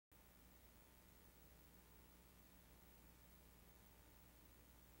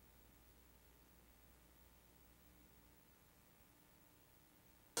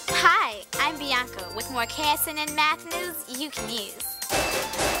Bianca with more ksnn math news you can use.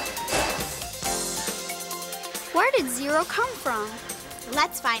 Where did 0 come from?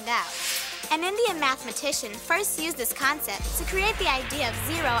 Let's find out. An Indian mathematician first used this concept to create the idea of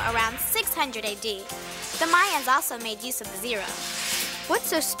 0 around 600 AD. The Mayans also made use of the 0. What's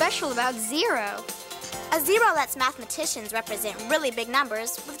so special about 0? A 0 lets mathematicians represent really big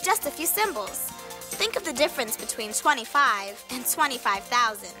numbers with just a few symbols. Think of the difference between 25 and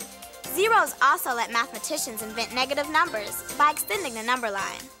 25,000. Zeros also let mathematicians invent negative numbers by extending the number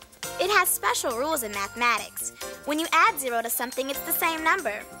line. It has special rules in mathematics. When you add 0 to something, it's the same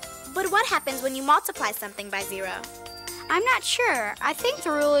number. But what happens when you multiply something by 0? I'm not sure. I think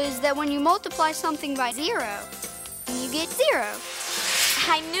the rule is that when you multiply something by 0, you get 0.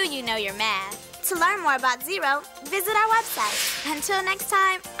 I knew you know your math. To learn more about 0, visit our website. Until next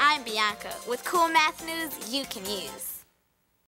time, I'm Bianca with cool math news you can use.